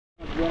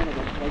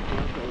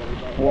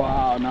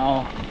Wow,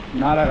 no,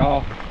 not at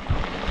all.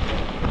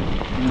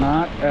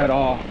 Not at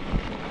all.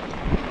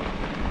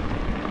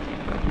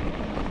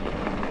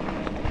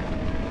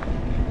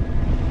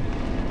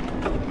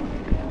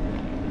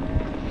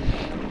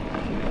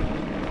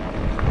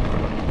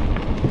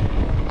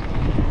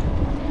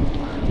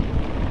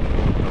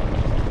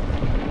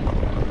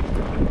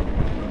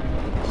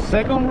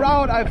 Second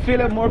route, I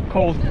feel it more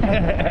cold.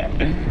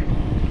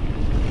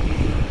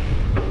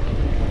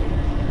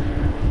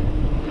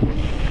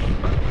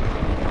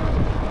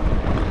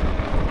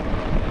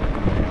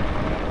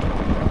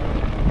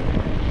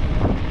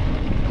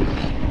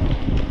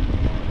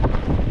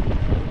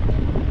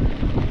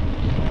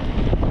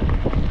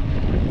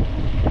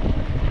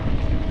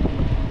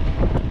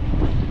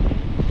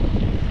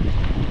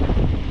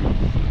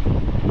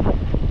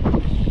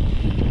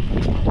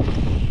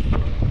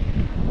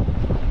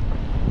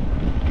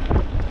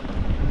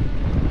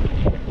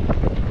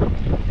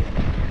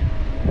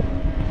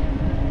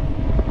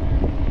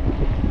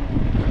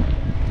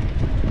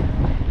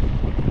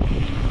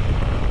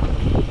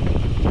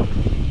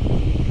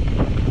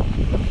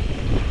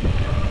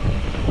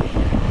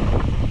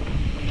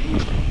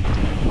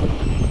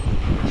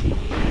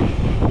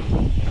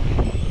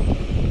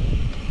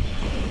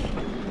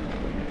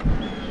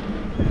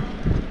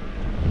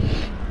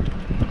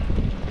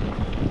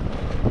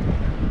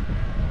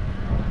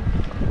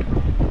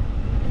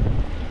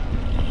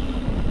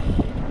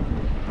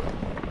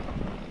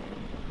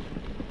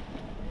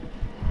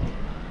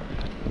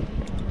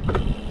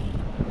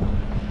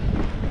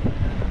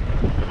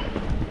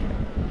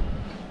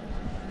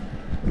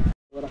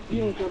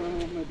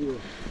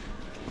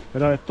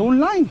 Pero esto es un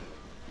line.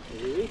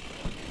 Sí.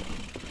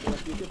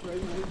 Aquí siempre hay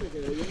una gente que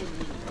de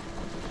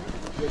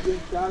es bien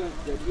challenge,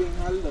 es bien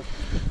alto.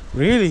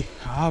 Really?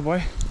 Ah,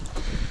 boy.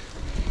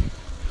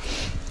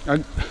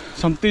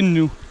 Something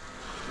new.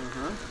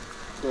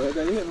 Pues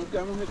te dije, nunca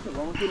hemos hecho.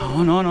 Vamos a ir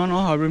a No.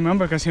 I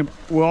remember because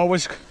we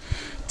always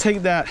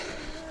take that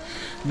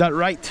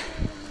right,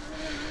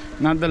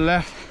 not the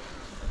left.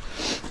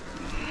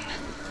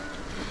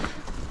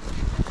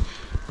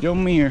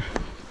 John Muir,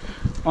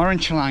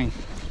 orange line.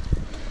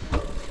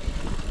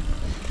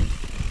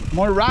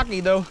 More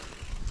rocky though.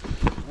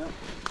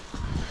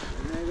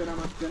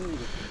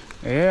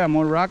 Yeah,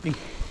 more rocky.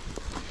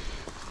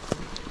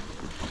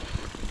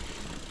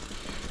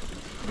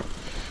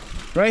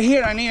 Right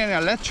here I need an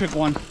electric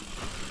one.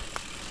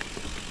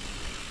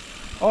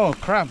 Oh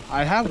crap,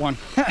 I have one.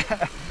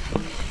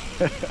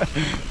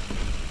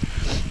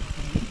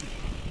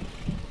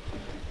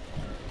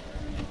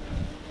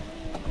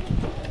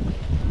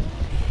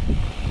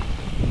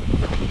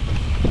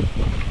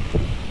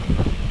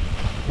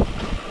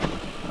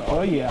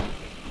 Oh yeah,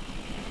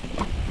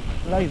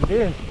 like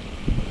this.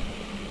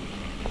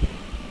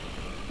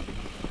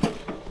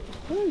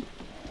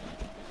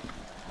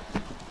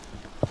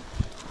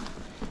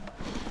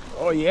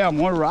 Oh yeah,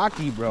 more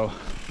rocky, bro.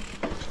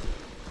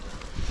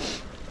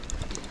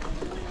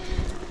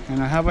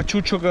 And I have a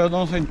chucho que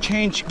doesn't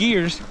change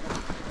gears.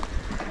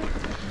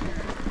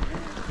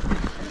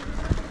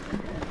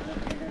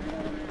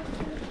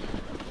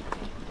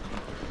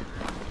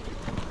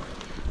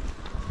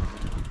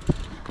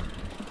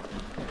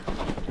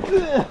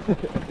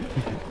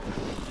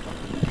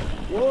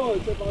 Whoa,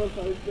 ese palo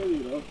está bien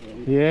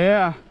peligroso.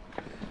 Yeah.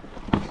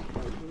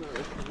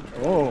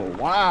 Oh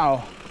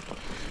wow,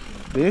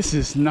 this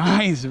is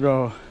nice,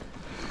 bro.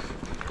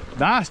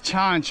 That's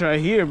challenge right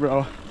here,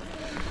 bro.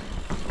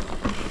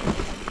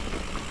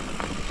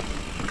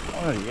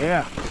 Oh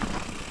yeah.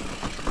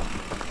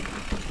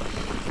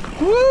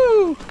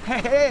 Woo!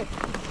 Hey.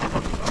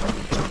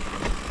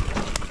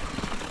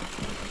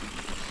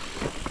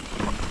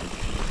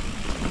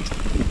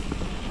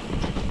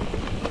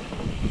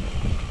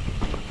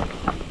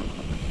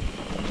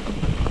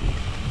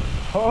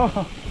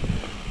 Oh,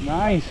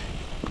 nice.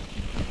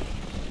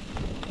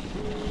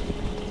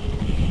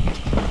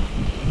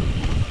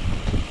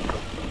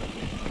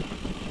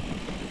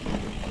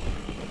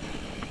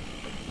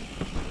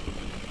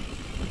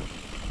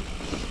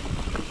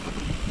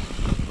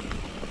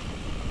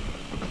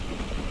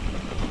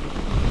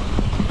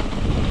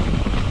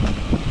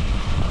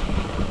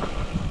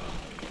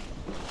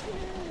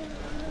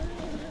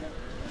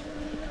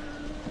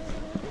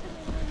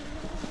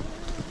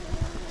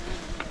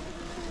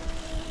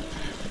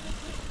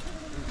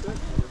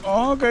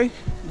 Oh, okay,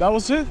 that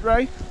was it,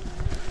 right?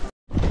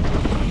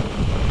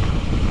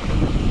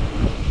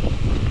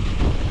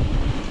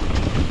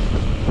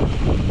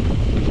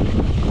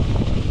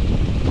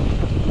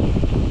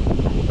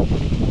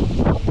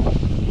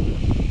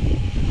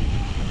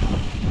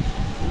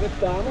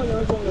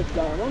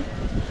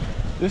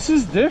 This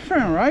is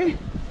different, right?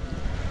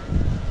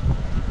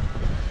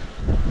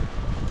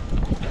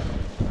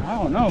 I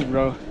don't know,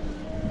 bro.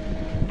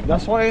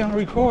 That's why I'm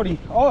recording.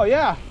 Oh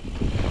yeah.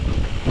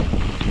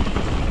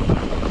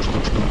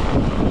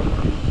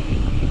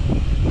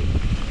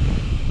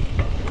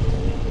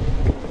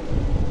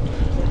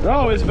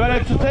 Bro, it's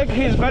better to take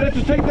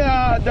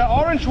the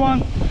orange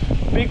one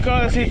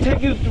Because he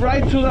take you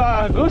right to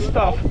the good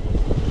stuff.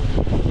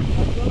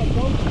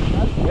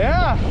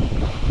 Yeah.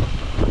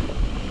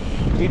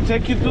 He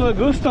take you to the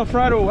good stuff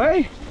right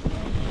away.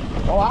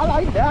 Oh, I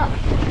like that.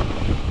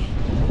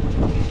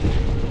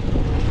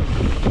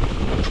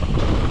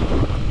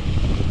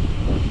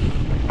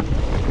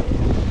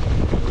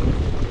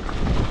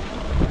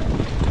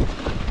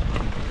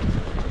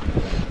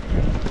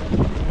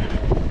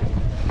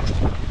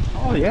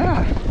 Oh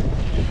yeah.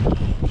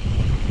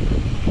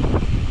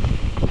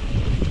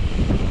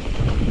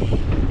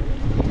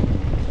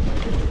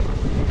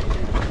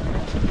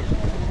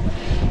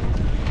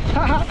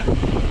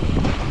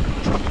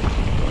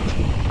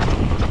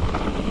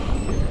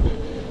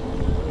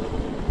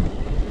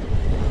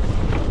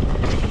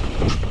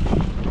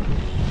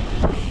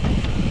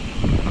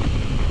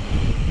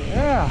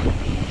 Yeah.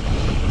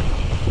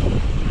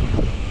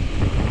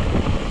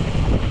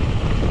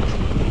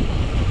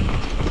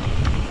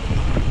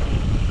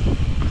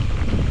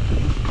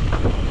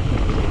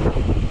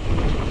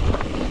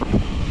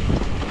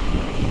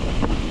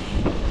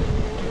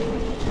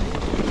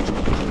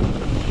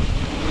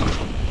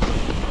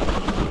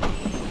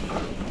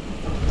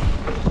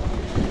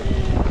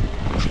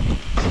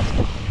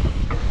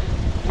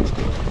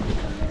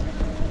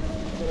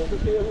 Por eso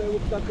es que a ellos les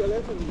gusta el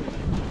teléfono.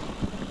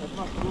 Es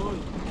más cool.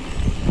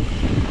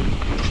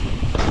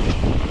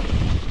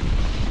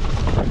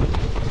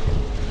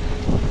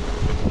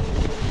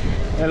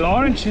 El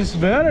orange is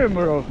better,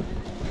 bro.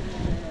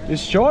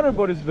 It's shorter,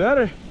 but it's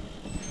better.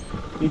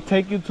 It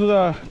take you to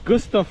the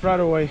good stuff right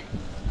away.